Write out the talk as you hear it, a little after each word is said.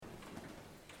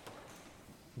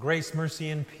Grace,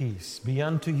 mercy, and peace be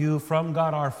unto you from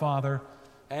God our Father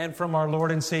and from our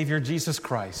Lord and Savior Jesus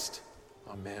Christ.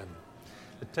 Amen.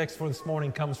 The text for this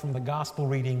morning comes from the Gospel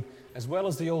reading as well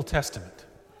as the Old Testament.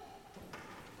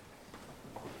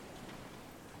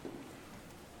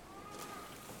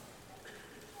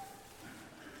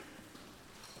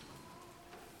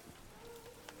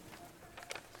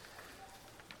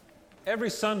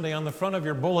 Every Sunday on the front of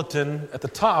your bulletin at the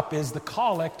top is the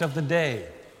collect of the day.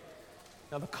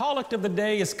 Now, the collect of the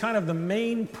day is kind of the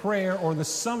main prayer or the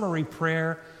summary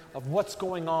prayer of what's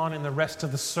going on in the rest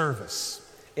of the service.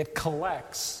 It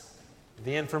collects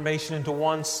the information into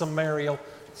one summarial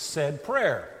said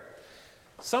prayer.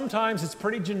 Sometimes it's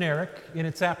pretty generic in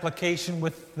its application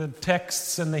with the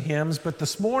texts and the hymns, but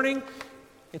this morning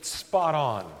it's spot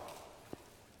on.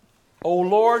 O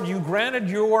Lord, you granted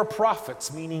your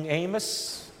prophets, meaning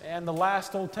Amos and the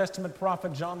last Old Testament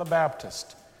prophet John the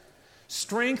Baptist,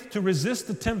 strength to resist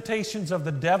the temptations of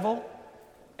the devil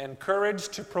and courage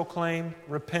to proclaim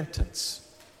repentance.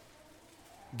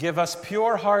 Give us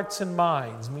pure hearts and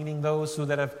minds, meaning those who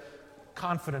that have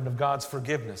confident of God's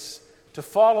forgiveness, to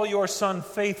follow your Son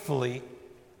faithfully,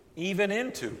 even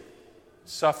into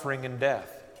suffering and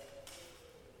death.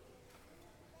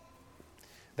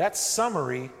 That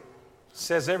summary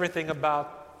says everything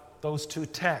about those two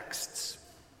texts.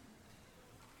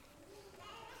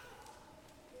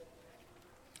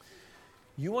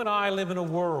 You and I live in a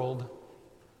world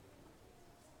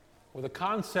where the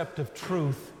concept of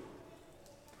truth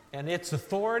and its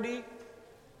authority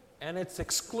and its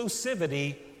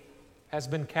exclusivity has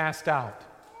been cast out.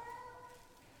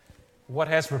 What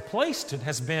has replaced it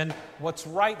has been what's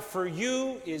right for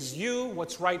you is you,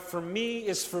 what's right for me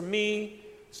is for me.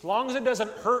 As long as it doesn't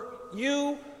hurt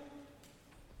you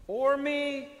or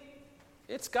me,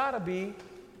 it's got to be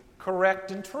correct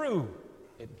and true.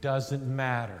 It doesn't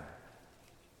matter.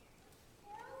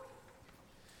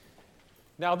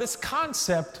 Now, this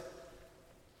concept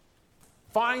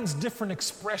finds different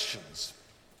expressions.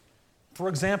 For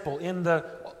example, in the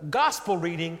gospel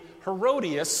reading,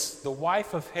 Herodias, the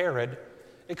wife of Herod,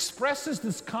 expresses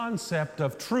this concept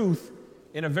of truth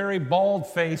in a very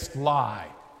bald-faced lie.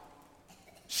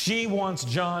 She wants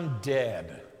John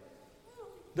dead.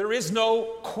 There is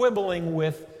no quibbling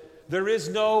with, there is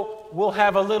no, we'll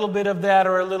have a little bit of that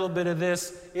or a little bit of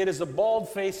this. It is a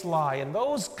bald-faced lie. And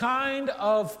those kind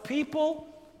of people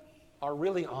are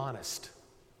really honest.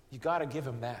 You got to give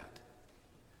them that.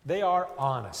 They are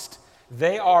honest.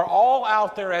 They are all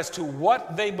out there as to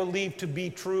what they believe to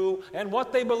be true and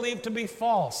what they believe to be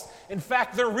false. In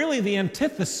fact, they're really the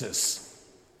antithesis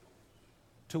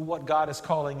to what God is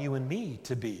calling you and me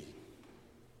to be.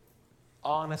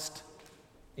 Honest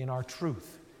in our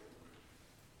truth.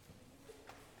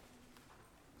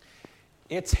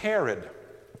 It's Herod.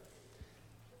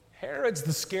 Herod's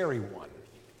the scary one.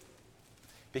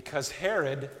 Because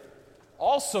Herod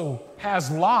also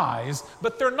has lies,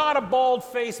 but they're not a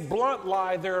bald-faced, blunt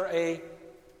lie. They're a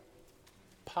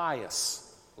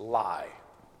pious lie.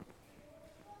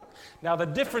 Now, the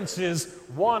difference is,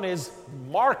 one is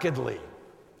markedly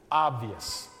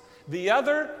obvious. The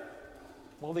other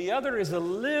is a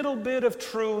little bit of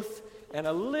truth and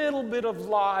a little bit of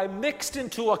lie mixed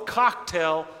into a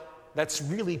cocktail that's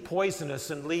really poisonous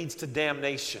and leads to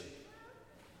damnation.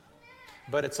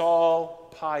 But it's all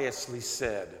piously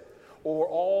said or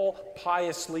all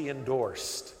piously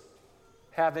endorsed,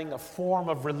 having a form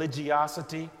of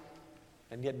religiosity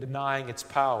and yet denying its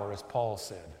power, as Paul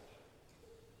said.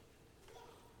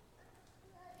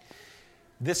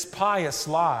 This pious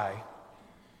lie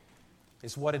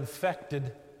is what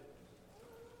infected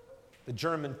the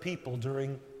German people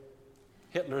during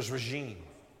Hitler's regime.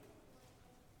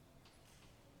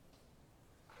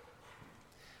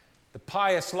 The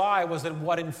pious lie was that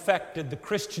what infected the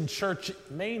Christian church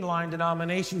mainline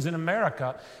denominations in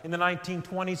America in the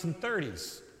 1920s and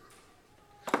 30s,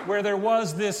 where there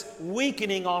was this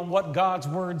weakening on what God's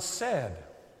Word said.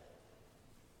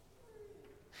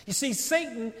 You see,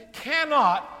 Satan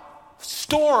cannot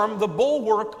storm the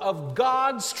bulwark of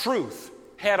God's truth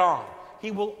head on.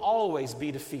 He will always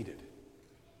be defeated.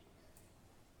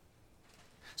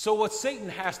 So what Satan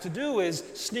has to do is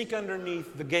sneak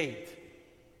underneath the gate,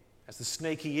 as the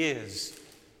snake he is,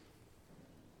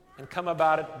 and come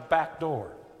about it back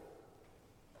door.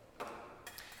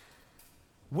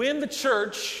 When the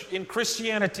church in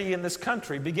Christianity in this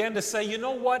country began to say, you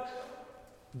know what?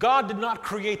 God did not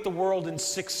create the world in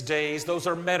 6 days. Those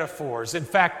are metaphors. In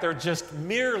fact, they're just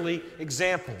merely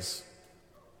examples.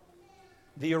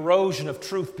 The erosion of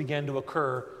truth began to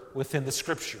occur within the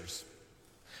Scriptures.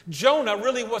 Jonah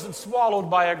really wasn't swallowed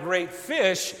by a great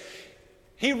fish.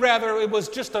 It was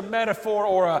just a metaphor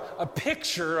or a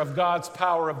picture of God's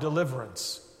power of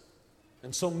deliverance.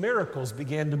 And so miracles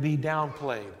began to be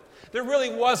downplayed. There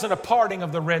really wasn't a parting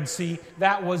of the Red Sea.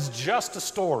 That was just a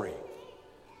story.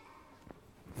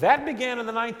 That began in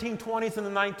the 1920s and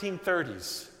the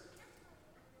 1930s.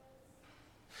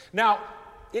 Now,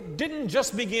 it didn't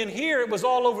just begin here. It was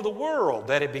all over the world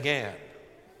that it began.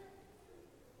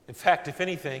 In fact, if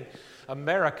anything,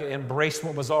 America embraced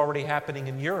what was already happening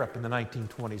in Europe in the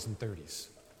 1920s and 30s.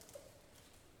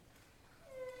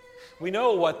 We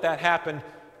know what that happened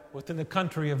within the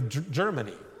country of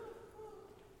Germany.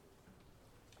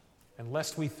 And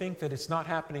lest we think that it's not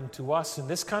happening to us in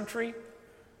this country,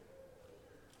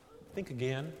 think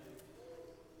again.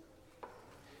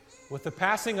 With the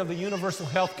passing of the universal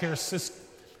health care system,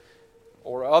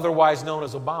 or otherwise known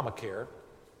as Obamacare,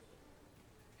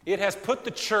 it has put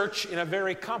the church in a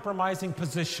very compromising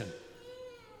position.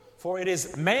 For it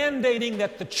is mandating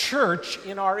that the church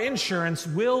in our insurance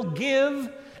will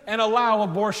give and allow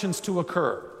abortions to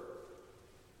occur.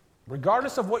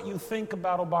 Regardless of what you think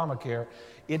about Obamacare,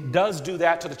 it does do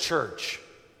that to the church.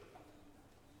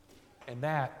 And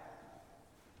that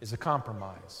is a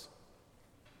compromise.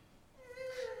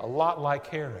 A lot like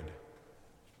Herod.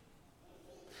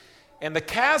 And the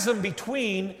chasm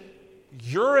between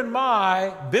your and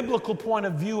my biblical point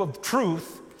of view of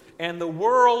truth and the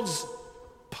world's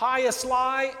pious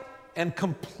lie and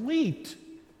complete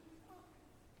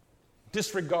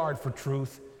disregard for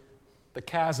truth, the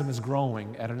chasm is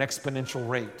growing at an exponential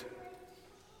rate.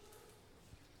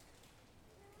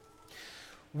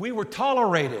 We were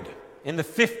tolerated in the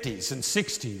 50s and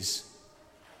 60s,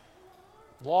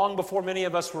 long before many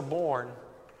of us were born,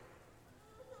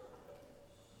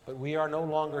 but we are no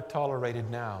longer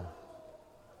tolerated now.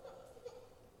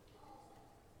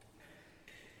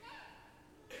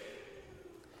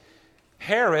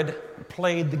 Herod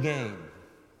played the game,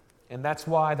 and that's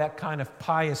why that kind of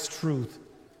pious truth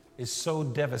is so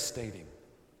devastating.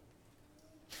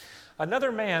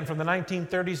 Another man from the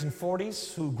 1930s and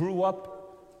 40s who grew up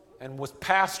and was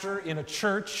pastor in a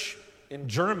church in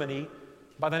Germany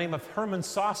by the name of Hermann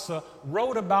Sasse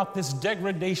wrote about this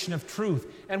degradation of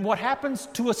truth and what happens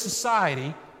to a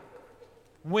society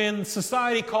when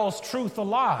society calls truth a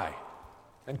lie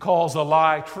and calls a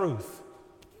lie truth.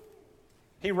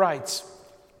 He writes,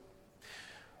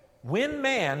 "When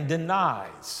man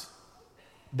denies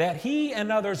that he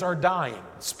and others are dying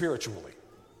spiritually,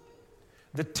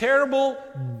 the terrible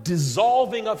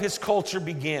dissolving of his culture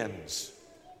begins.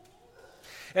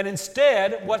 And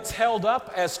instead, what's held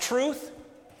up as truth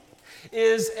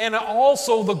is, and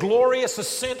also the glorious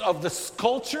ascent of this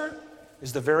culture,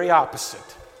 is the very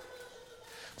opposite.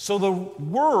 So the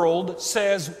world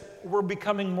says we're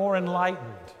becoming more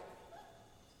enlightened.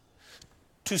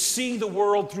 To see the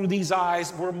world through these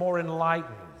eyes, we're more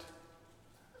enlightened.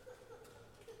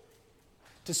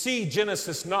 To see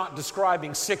Genesis not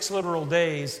describing 6 literal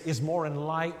days is more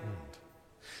enlightened.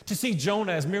 To see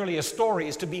Jonah as merely a story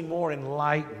is to be more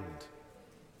enlightened.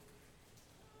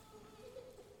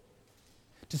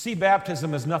 To see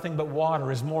baptism as nothing but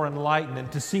water is more enlightened.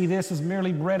 And to see this as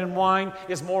merely bread and wine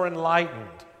is more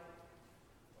enlightened."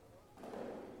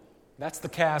 That's the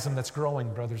chasm that's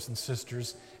growing, brothers and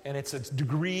sisters, and it's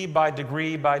degree by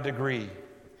degree by degree.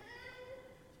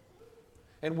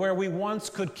 And where we once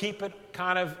could keep it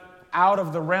kind of out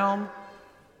of the realm,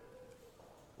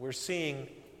 we're seeing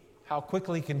how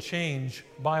quickly it can change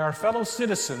by our fellow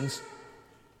citizens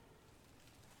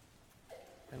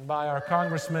and by our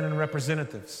congressmen and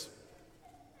representatives.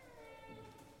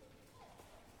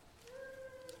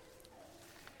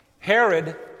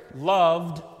 Herod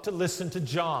loved to listen to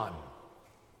John.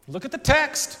 Look at the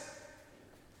text.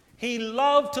 He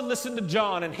loved to listen to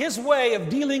John, and his way of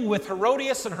dealing with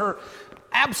Herodias and her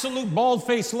absolute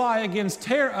bald-faced lie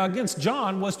against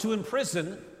John was to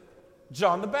imprison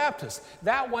John the Baptist.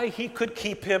 That way he could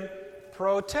keep him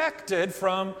protected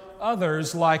from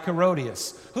others like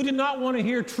Herodias, who did not want to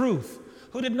hear truth,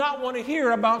 who did not want to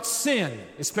hear about sin,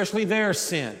 especially their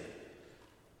sin.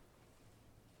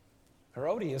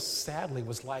 Herodias, sadly,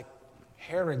 was like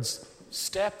Herod's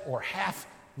step or half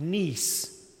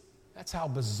niece. That's how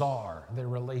bizarre their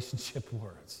relationship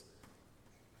was.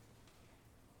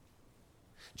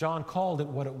 John called it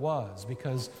what it was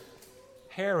because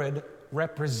Herod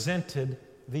represented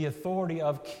the authority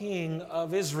of King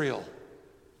of Israel.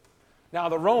 Now,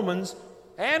 the Romans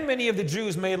and many of the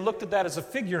Jews may have looked at that as a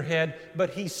figurehead,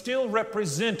 but he still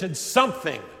represented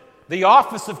something. The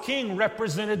office of king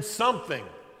represented something,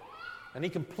 and he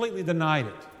completely denied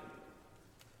it.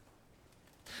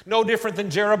 No different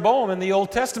than Jeroboam in the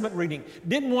Old Testament reading.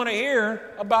 Didn't want to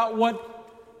hear about what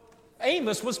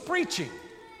Amos was preaching.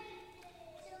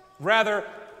 Rather,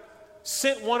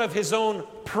 sent one of his own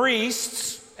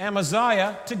priests,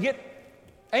 Amaziah, to get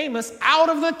Amos out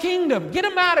of the kingdom. Get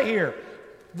him out of here.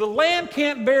 The land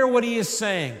can't bear what he is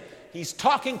saying. He's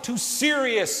talking too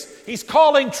serious. He's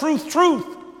calling truth,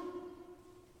 truth.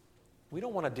 We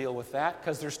don't want to deal with that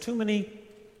because there's too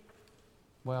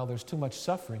much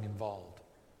suffering involved.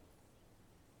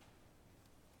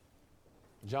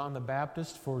 John the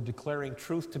Baptist, for declaring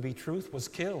truth to be truth, was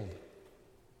killed.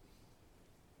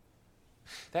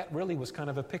 That really was kind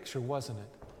of a picture, wasn't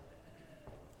it?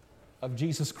 Of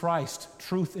Jesus Christ,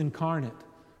 truth incarnate,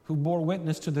 who bore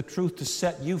witness to the truth to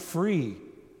set you free,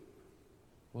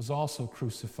 was also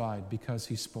crucified because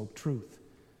he spoke truth,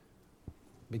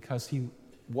 because he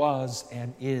was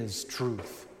and is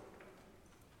truth.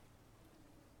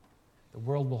 The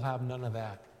world will have none of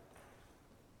that.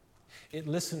 It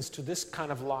listens to this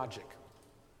kind of logic,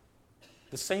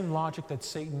 the same logic that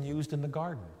Satan used in the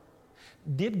garden.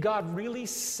 Did God really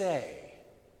say?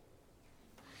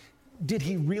 Did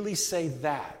he really say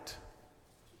that?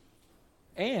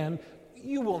 And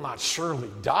you will not surely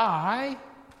die,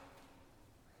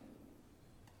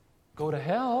 go to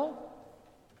hell,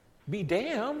 be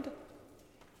damned.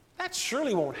 That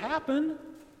surely won't happen.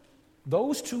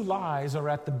 Those two lies are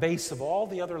at the base of all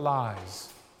the other lies,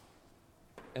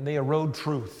 and they erode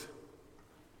truth.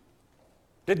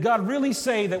 Did God really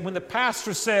say that when the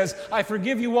pastor says, I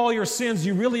forgive you all your sins,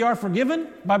 you really are forgiven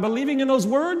by believing in those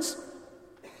words?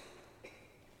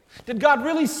 Did God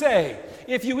really say,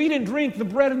 if you eat and drink the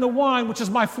bread and the wine, which is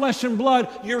my flesh and blood,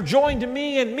 you're joined to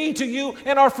me and me to you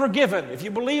and are forgiven, if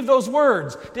you believe those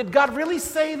words? Did God really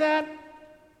say that?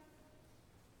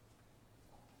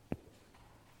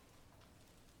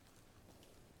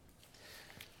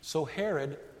 So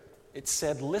Herod, it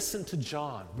said, listen to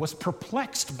John, was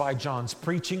perplexed by John's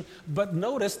preaching, but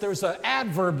notice there's an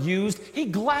adverb used. He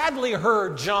gladly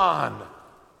heard John.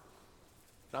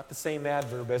 Not the same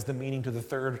adverb as the meaning to the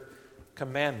third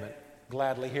commandment,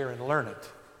 gladly hear and learn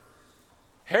it.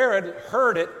 Herod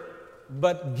heard it,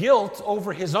 but guilt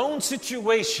over his own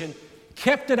situation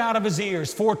kept it out of his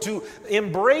ears. For to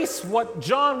embrace what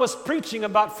John was preaching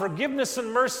about forgiveness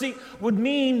and mercy would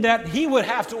mean that he would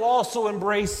have to also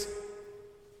embrace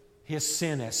his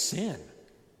sin as sin.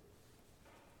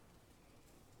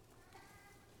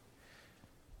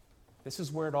 This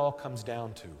is where it all comes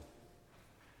down to.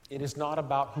 It is not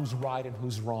about who's right and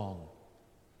who's wrong.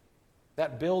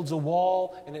 That builds a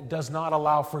wall and it does not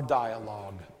allow for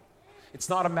dialogue. It's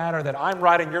not a matter that I'm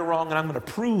right and you're wrong and I'm going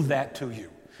to prove that to you.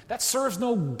 That serves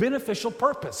no beneficial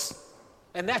purpose.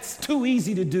 And that's too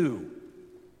easy to do.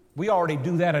 We already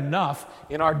do that enough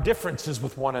in our differences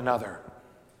with one another.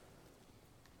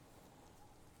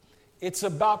 It's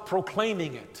about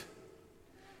proclaiming it.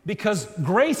 Because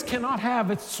grace cannot have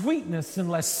its sweetness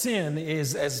unless sin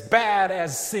is as bad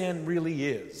as sin really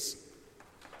is.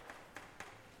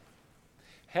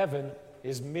 Heaven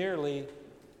is merely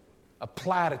a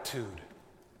platitude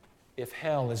if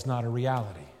hell is not a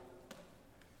reality.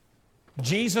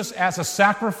 Jesus as a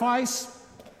sacrifice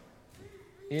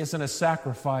isn't a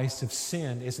sacrifice if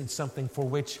sin isn't something for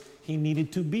which he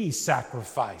needed to be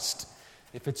sacrificed,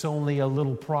 if it's only a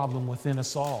little problem within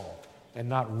us all and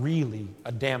not really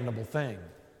a damnable thing.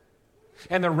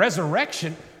 And the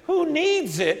resurrection, who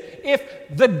needs it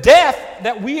if the death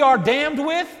that we are damned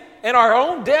with and our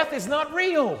own death is not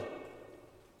real?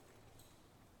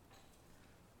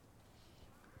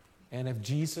 And if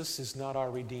Jesus is not our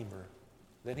Redeemer,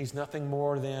 then he's nothing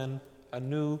more than a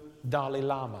new Dalai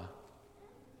Lama,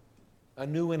 a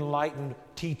new enlightened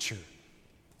teacher.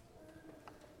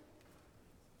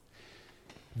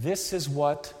 This is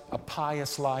what a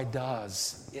pious lie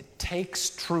does. It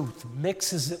takes truth,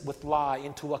 mixes it with lie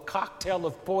into a cocktail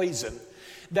of poison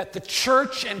that the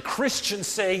church and Christians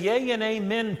say yea and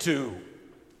amen to.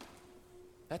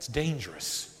 That's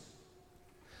dangerous.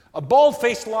 A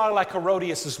bald-faced lie like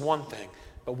Herodias is one thing,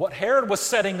 but what Herod was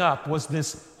setting up was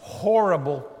this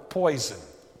horrible poison.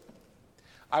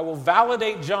 I will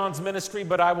validate John's ministry,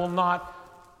 but I will not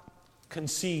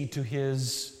concede to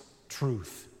his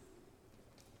truth.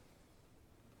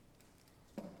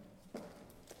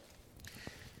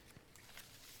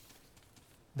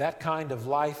 That kind of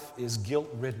life is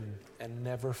guilt-ridden and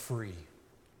never free.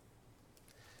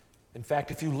 In fact,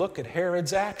 if you look at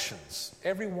Herod's actions,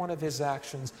 every one of his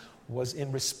actions was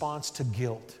in response to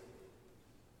guilt.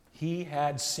 He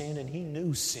had sin and he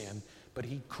knew sin, but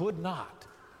he could not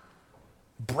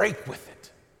break with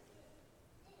it.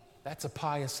 That's a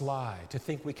pious lie, to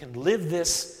think we can live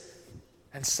this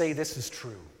and say this is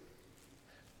true.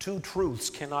 Two truths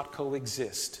cannot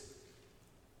coexist.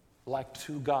 like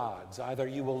two gods. Either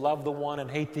you will love the one and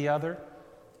hate the other,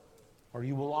 or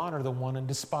you will honor the one and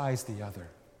despise the other.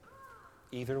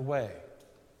 Either way.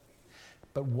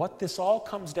 But what this all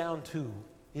comes down to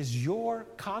is your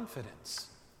confidence.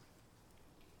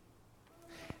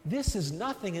 This is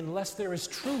nothing unless there is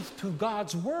truth to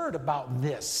God's word about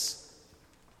this.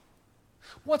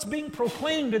 What's being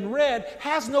proclaimed and read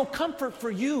has no comfort for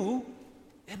you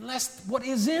unless what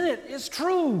is in it is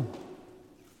true.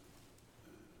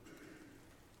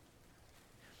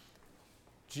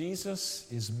 Jesus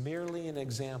is merely an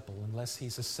example unless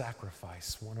he's a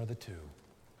sacrifice, one or the two.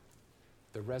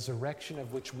 The resurrection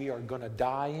of which we are going to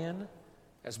die in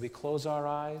as we close our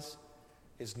eyes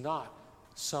is not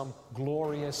some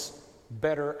glorious,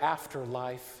 better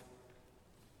afterlife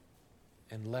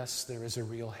unless there is a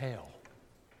real hell.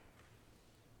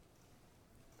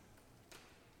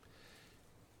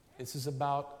 This is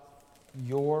about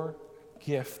your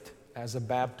gift as a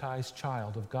baptized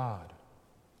child of God.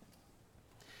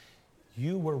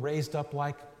 You were raised up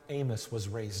like Amos was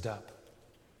raised up.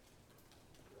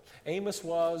 Amos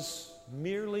was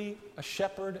merely a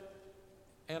shepherd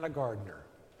and a gardener.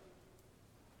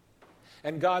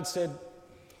 And God said,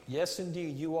 yes,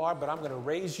 indeed, you are, but I'm going to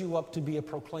raise you up to be a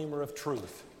proclaimer of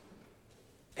truth.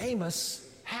 Amos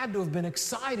had to have been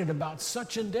excited about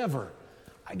such endeavor.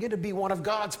 I get to be one of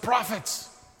God's prophets.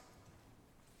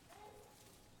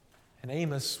 And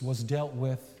Amos was dealt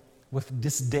with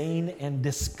disdain and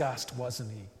disgust,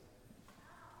 wasn't he?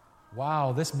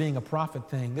 Wow, this being a prophet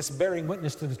thing, this bearing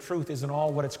witness to the truth isn't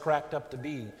all what it's cracked up to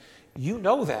be. You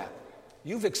know that.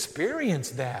 You've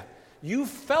experienced that. You've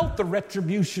felt the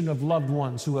retribution of loved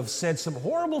ones who have said some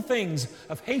horrible things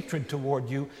of hatred toward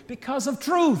you because of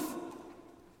truth.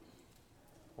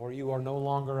 Or you are no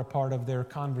longer a part of their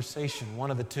conversation, one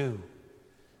of the two.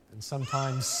 And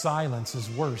sometimes silence is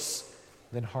worse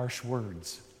than harsh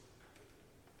words.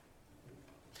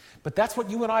 But that's what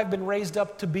you and I have been raised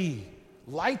up to be.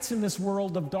 Lights in this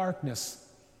world of darkness.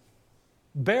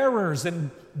 Bearers and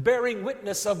bearing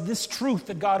witness of this truth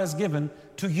that God has given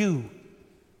to you.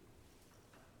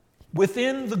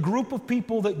 Within the group of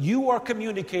people that you are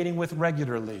communicating with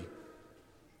regularly.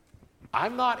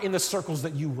 I'm not in the circles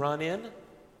that you run in.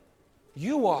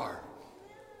 You are.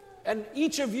 And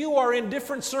each of you are in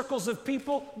different circles of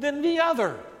people than the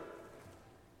other.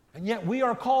 And yet we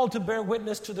are called to bear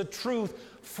witness to the truth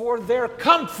for their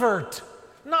comfort,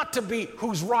 not to be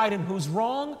who's right and who's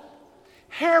wrong.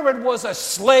 Herod was a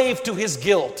slave to his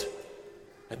guilt.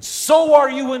 And so are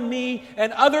you and me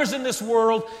and others in this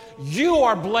world. You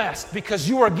are blessed because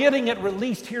you are getting it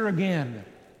released here again.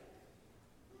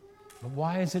 But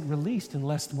why is it released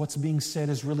unless what's being said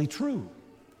is really true?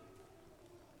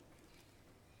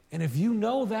 And if you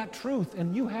know that truth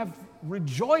and you have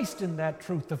rejoiced in that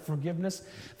truth of forgiveness,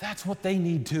 that's what they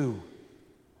need too.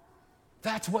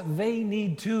 That's what they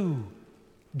need too.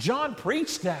 John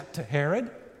preached that to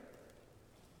Herod.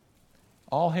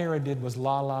 All Herod did was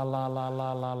la, la, la, la,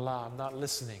 la, la, la. I'm not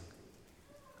listening.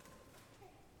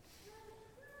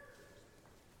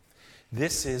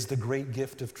 This is the great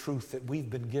gift of truth that we've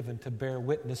been given to bear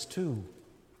witness to.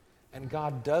 And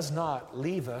God does not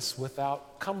leave us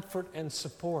without comfort and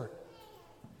support.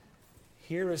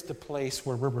 Here is the place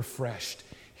where we're refreshed.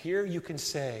 Here you can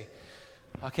say,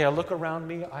 okay, I look around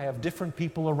me, I have different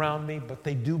people around me, but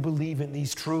they do believe in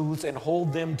these truths and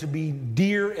hold them to be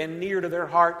dear and near to their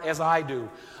heart as I do.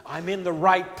 I'm in the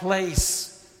right place.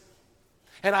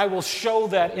 And I will show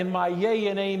that in my yea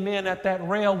and amen at that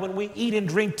rail when we eat and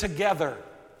drink together.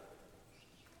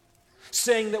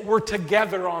 Saying that we're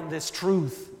together on this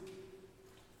truth.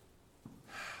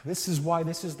 This is why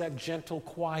this is that gentle,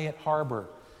 quiet harbor,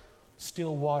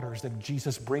 still waters that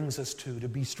Jesus brings us to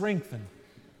be strengthened.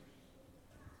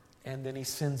 And then he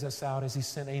sends us out as he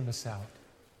sent Amos out.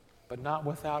 But not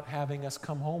without having us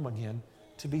come home again,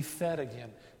 to be fed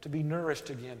again, to be nourished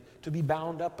again, to be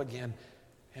bound up again,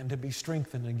 and to be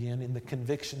strengthened again in the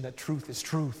conviction that truth is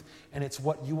truth, and it's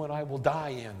what you and I will die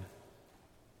in.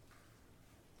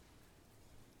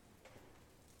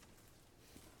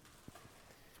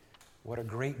 What a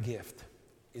great gift.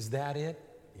 Is that it?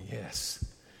 Yes.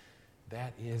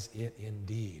 That is it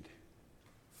indeed.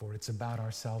 For it's about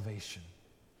our salvation.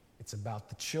 It's about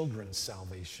the children's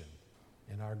salvation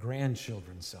and our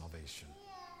grandchildren's salvation.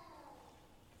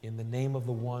 In the name of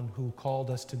the one who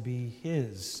called us to be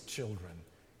his children,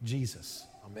 Jesus.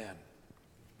 Amen.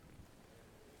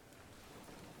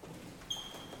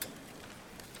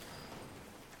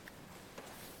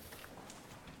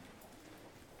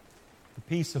 The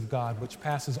peace of God, which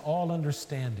passes all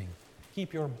understanding,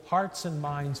 keep your hearts and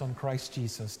minds on Christ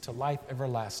Jesus to life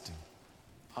everlasting.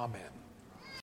 Amen.